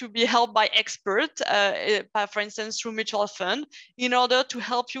interesting to be helped by experts, for instance, through mutual fund, in order to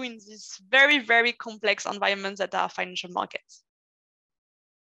help you in this very, very complex environment that are financial markets.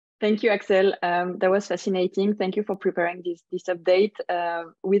 Thank you, Axelle. That was fascinating. Thank you for preparing this update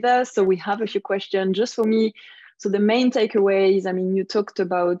with us. So we have a few questions just for me. So the main takeaways, I mean, you talked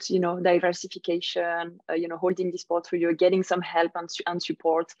about, diversification, holding this portfolio, getting some help and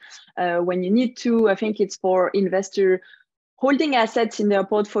support when you need to. I think it's for investor holding assets in their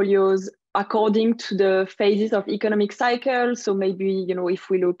portfolios according to the phases of economic cycle. So maybe, if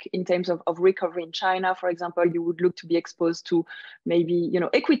we look in terms of recovery in China, for example, you would look to be exposed to maybe,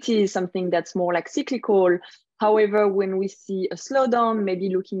 equity, something that's more like cyclical. However, when we see a slowdown, maybe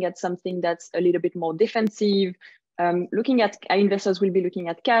looking at something that's a little bit more defensive, looking at investors will be looking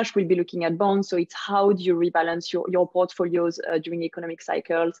at cash, will be looking at bonds. So it's how do you rebalance your portfolios during economic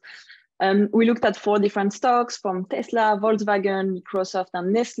cycles. We looked at 4 different stocks from Tesla, Volkswagen, Microsoft,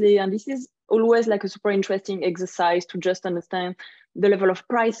 and Nestle. And this is always like a super interesting exercise to just understand the level of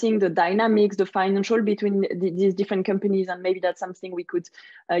pricing, the dynamics, the financial between these different companies. And maybe that's something we could,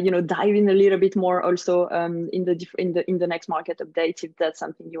 dive in a little bit more also in the next market update, if that's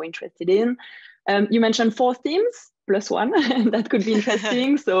something you're interested in. You mentioned 4 themes plus 1 that could be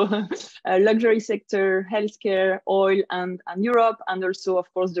interesting. So luxury sector, healthcare, oil, and Europe, and also,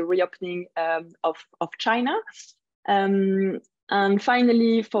 of course, the reopening of China. And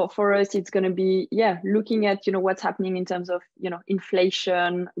finally, for us, it's going to be, looking at, what's happening in terms of,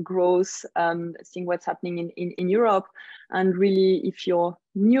 inflation, growth, seeing what's happening in Europe. And really, if you're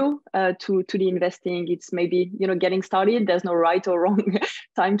new to the investing, it's maybe, getting started. There's no right or wrong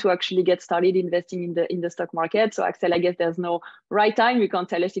time to actually get started investing in the stock market. So Axelle, I guess there's no right time. You can't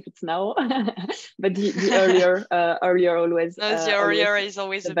tell us if it's now, but the earlier always. No, the earlier is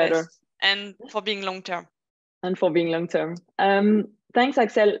always the better. Best. And for being long-term. And for being long-term. Thanks,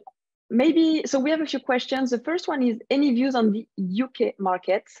 Axelle. Maybe, so we have a few questions. The first one is, any views on the UK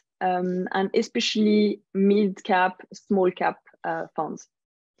market, and especially mid-cap, small-cap funds?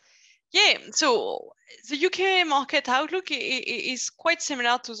 Yeah, so the UK market outlook is quite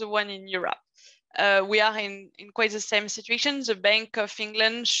similar to the one in Europe. We are in quite the same situation. The Bank of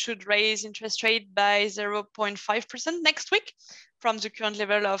England should raise interest rate by 0.5% next week from the current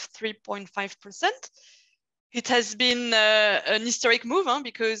level of 3.5%. It has been an historic move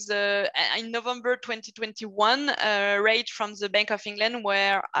because in November 2021, rate from the Bank of England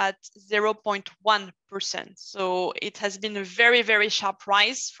were at 0.1%. So it has been a very, very sharp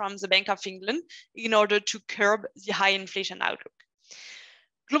rise from the Bank of England in order to curb the high inflation outlook.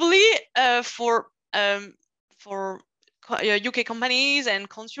 Globally, for UK companies and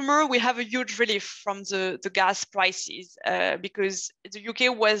consumer, we have a huge relief from the gas prices because the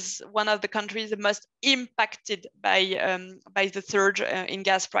UK was one of the countries the most impacted by the surge in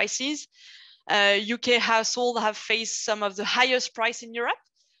gas prices. UK households have faced some of the highest price in Europe,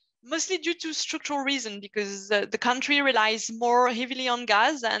 mostly due to structural reasons, because the country relies more heavily on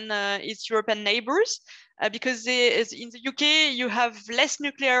gas than its European neighbors. because in the UK, you have less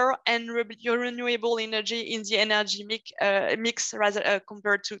nuclear and renewable energy in the energy mix rather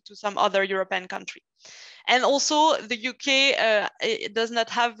compared to some other European country. And also the UK it does not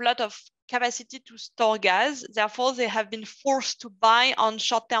have a lot of capacity to store gas. Therefore, they have been forced to buy on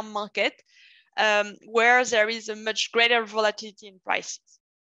short-term market where there is a much greater volatility in prices.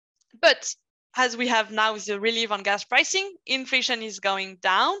 But as we have now the relief on gas pricing, inflation is going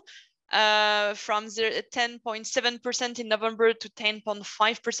down from 10.7% in November to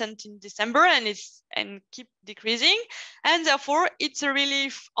 10.5% in December, and keep decreasing. And therefore, it's a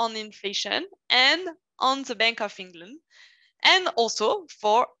relief on inflation and on the Bank of England, and also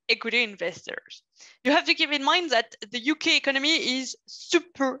for equity investors. You have to keep in mind that the UK economy is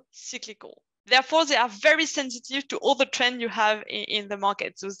super cyclical. Therefore, they are very sensitive to all the trends you have in the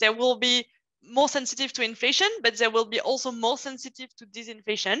market. So they will be more sensitive to inflation, but they will be also more sensitive to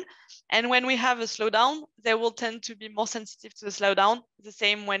disinflation. And when we have a slowdown, they will tend to be more sensitive to the slowdown, the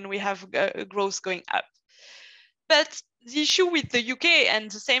same when we have growth going up. But the issue with the UK,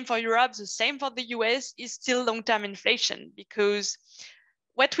 and the same for Europe, the same for the US, is still long-term inflation, because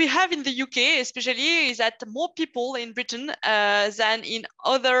what we have in the UK, especially, is that more people in Britain than in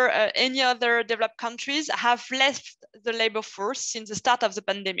any other developed countries have left the labor force since the start of the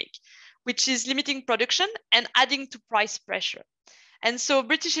pandemic, which is limiting production and adding to price pressure. And so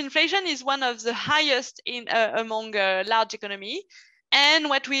British inflation is one of the highest among large economy. And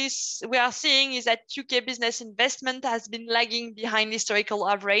what we are seeing is that UK business investment has been lagging behind historical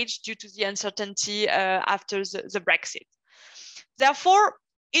average due to the uncertainty after the Brexit. Therefore,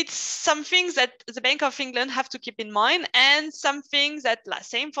 it's some things that the Bank of England have to keep in mind, and some things that,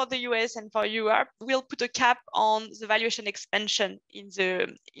 same for the US and for Europe, will put a cap on the valuation expansion in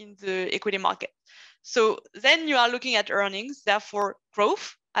the equity market. So then you are looking at earnings, therefore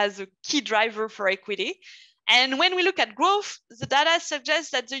growth as a key driver for equity. And when we look at growth, the data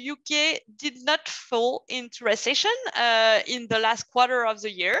suggests that the UK did not fall into recession in the last quarter of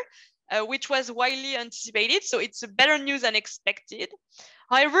the year, which was widely anticipated. So it's better news than expected.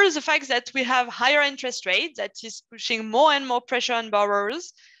 However, the fact that we have higher interest rates, that is pushing more and more pressure on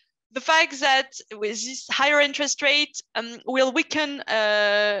borrowers, the fact that with this higher interest rate will weaken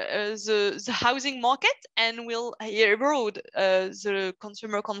the housing market and will erode the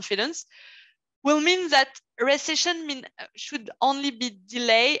consumer confidence, will mean that recession should only be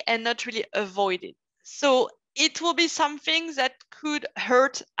delayed and not really avoided. So it will be something that could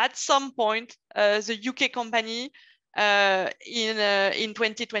hurt at some point the UK company in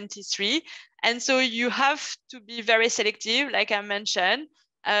 2023. And so you have to be very selective, like I mentioned,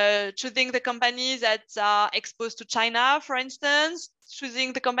 choosing the companies that are exposed to China, for instance,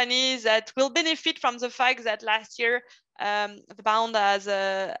 choosing the companies that will benefit from the fact that last year the pound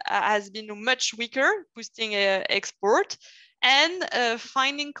has been much weaker, boosting export, and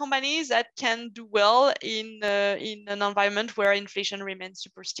finding companies that can do well in an environment where inflation remains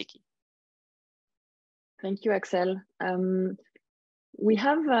super sticky. Thank you, Axelle. We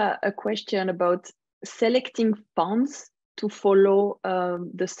have a question about selecting funds to follow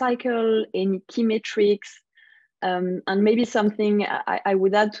the cycle, any key metrics, and maybe something I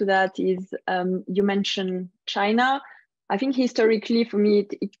would add to that is you mentioned China. I think historically for me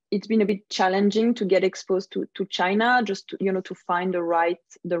it's been a bit challenging to get exposed to China, just to find the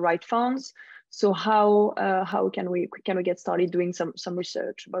right funds. So how can we get started doing some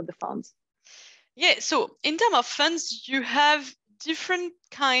research about the funds? Yeah, so in terms of funds, you have different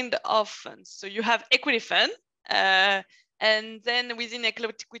kind of funds. So you have equity fund, and then within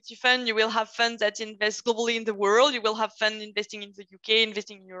equity fund, you will have funds that invest globally in the world. You will have funds investing in the UK,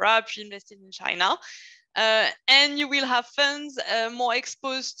 investing in Europe, investing in China. And you will have funds more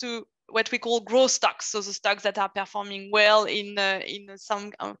exposed to what we call growth stocks. So the stocks that are performing well in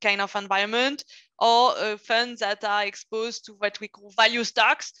some kind of environment, or funds that are exposed to what we call value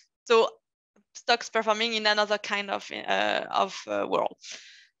stocks. So stocks performing in another kind of world.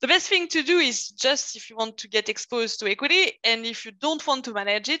 The best thing to do is just, if you want to get exposed to equity, and if you don't want to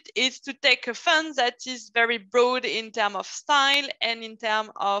manage it, is to take a fund that is very broad in terms of style and in terms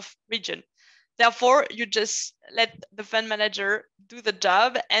of region. Therefore, you just let the fund manager do the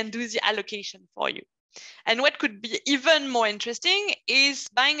job and do the allocation for you. And what could be even more interesting is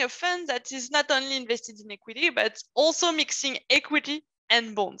buying a fund that is not only invested in equity, but also mixing equity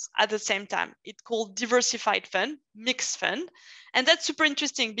and bonds at the same time. It's called diversified fund, mixed fund. And that's super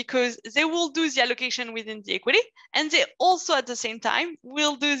interesting because they will do the allocation within the equity, and they also at the same time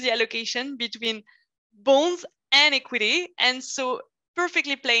will do the allocation between bonds and equity. And so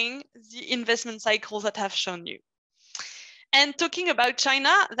perfectly playing the investment cycles that I've shown you. And talking about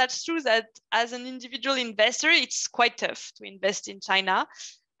China, that's true that as an individual investor, it's quite tough to invest in China.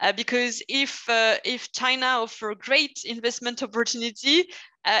 Because if China offers great investment opportunity,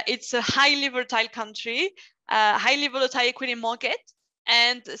 it's a highly volatile country, highly volatile equity market,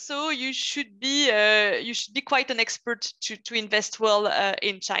 and so you should be quite an expert to invest well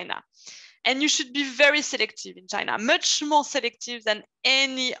in China. And you should be very selective in China, much more selective than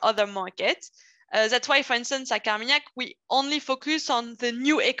any other market. That's why, for instance, at Carmignac, we only focus on the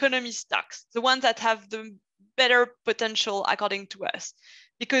new economy stocks, the ones that have the better potential according to us.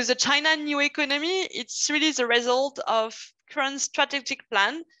 Because the China new economy, it's really the result of current strategic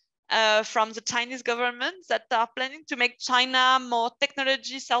plan from the Chinese government that are planning to make China more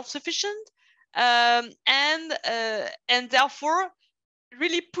technology self-sufficient, and therefore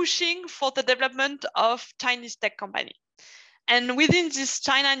really pushing for the development of Chinese tech company. And within this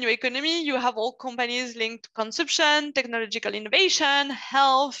China new economy, you have all companies linked to consumption, technological innovation,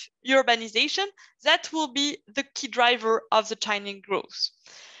 health, urbanization. That will be the key driver of the Chinese growth.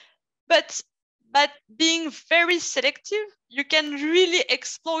 But being very selective, you can really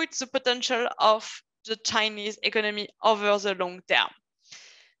exploit the potential of the Chinese economy over the long term.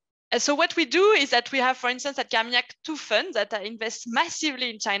 So what we do is that we have, for instance, at Carmignac, 2 funds that invest massively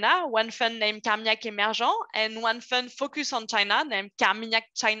in China, one fund named Carmignac Emergent and one fund focused on China named Carmignac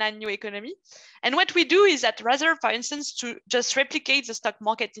China New Economy. And what we do is that rather, for instance, to just replicate the stock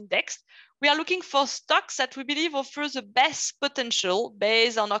market index, we are looking for stocks that we believe offer the best potential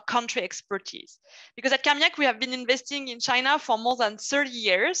based on our country expertise. Because at Carmignac, we have been investing in China for more than 30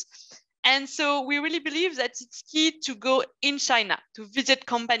 years. And so we really believe that it's key to go in China, to visit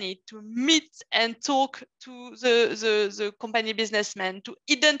company, to meet and talk to the company businessmen, to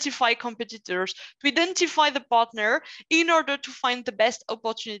identify competitors, to identify the partner in order to find the best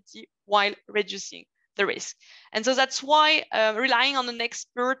opportunity while reducing the risk. And so that's why relying on an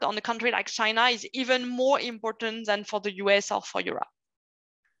expert on a country like China is even more important than for the US or for Europe.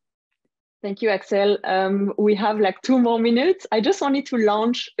 Thank you, Axelle. We have like 2 more minutes. I just wanted to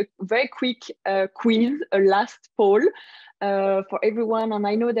launch a very quick quiz, a last poll for everyone. And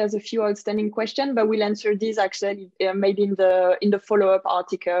I know there's a few outstanding questions, but we'll answer these actually maybe in the follow-up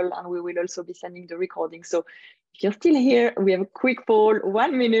article, and we will also be sending the recording. So if you're still here, we have a quick poll,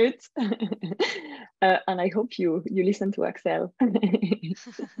 1 minute. And I hope you listen to Axelle.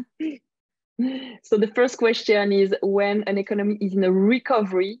 So the first question is, when an economy is in a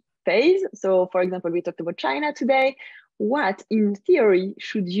recovery phase, so for example, we talked about China today, what in theory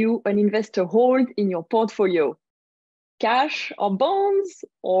should you, an investor, hold in your portfolio? Cash or bonds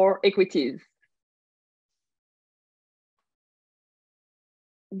or equities?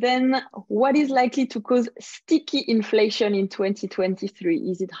 Then what is likely to cause sticky inflation in 2023?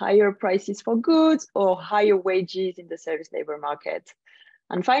 Is it higher prices for goods or higher wages in the service labor market?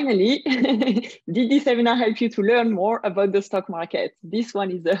 And finally, did this seminar help you to learn more about the stock market? This one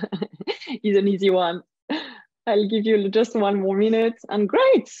is an easy one. I'll give you just 1 more minute. And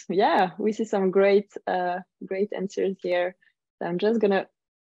great, yeah, we see some great answers here. So I'm just gonna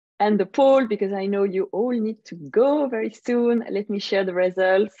end the poll because I know you all need to go very soon. Let me share the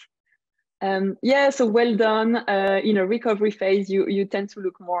results. Yeah, so well done. In a recovery phase, you tend to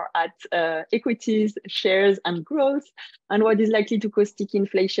look more at equities, shares, and growth. And what is likely to cause sticky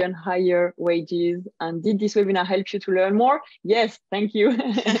inflation? Higher wages. And did this webinar help you to learn more? Yes, thank you.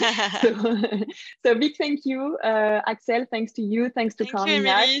 so big thank you, Axelle. Thanks to you. Thanks to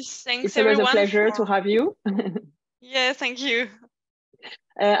Carmignac. Thanks, it's always a pleasure to have you. Yeah, thank you.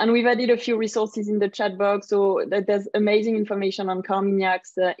 And we've added a few resources in the chat box, so that there's amazing information on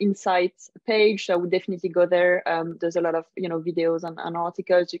Carmignac's insights page. So I would definitely go there. There's a lot of videos and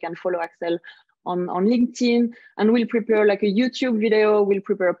articles. You can follow Axelle on LinkedIn, and we'll prepare like a YouTube video. We'll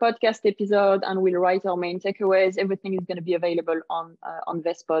prepare a podcast episode, and we'll write our main takeaways. Everything is going to be available on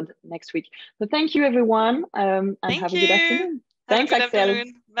Vestpod next week. So thank you, everyone, and have a good afternoon. Thanks, Axelle.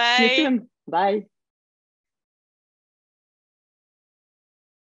 Bye. See you soon. Bye.